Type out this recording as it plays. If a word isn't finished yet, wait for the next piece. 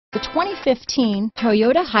The 2015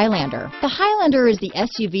 Toyota Highlander. The Highlander is the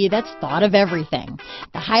SUV that's thought of everything.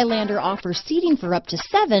 The Highlander offers seating for up to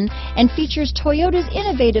 7 and features Toyota's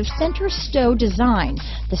innovative center stow design.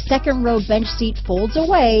 The second row bench seat folds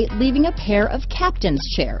away, leaving a pair of captain's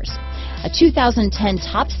chairs. A 2010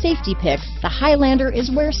 top safety pick, the Highlander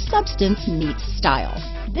is where substance meets style.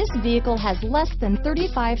 This vehicle has less than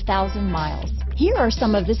 35,000 miles. Here are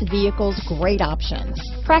some of this vehicle's great options: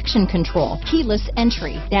 traction control, keyless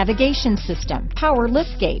entry, navigation system, power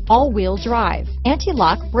liftgate, all-wheel drive,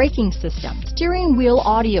 anti-lock braking system, steering wheel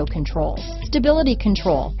audio controls, stability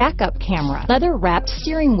control, backup camera, leather-wrapped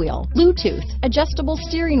steering wheel, Bluetooth, adjustable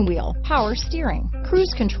steering wheel, power steering,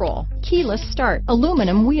 cruise control, keyless start,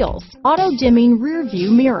 aluminum wheels, auto-dimming rear-view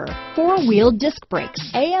mirror, 4-wheel disc brakes,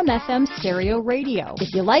 AM/FM stereo radio.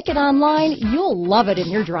 If you like it online, you'll love it in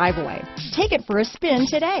your driveway. Take it for a spin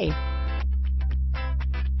today.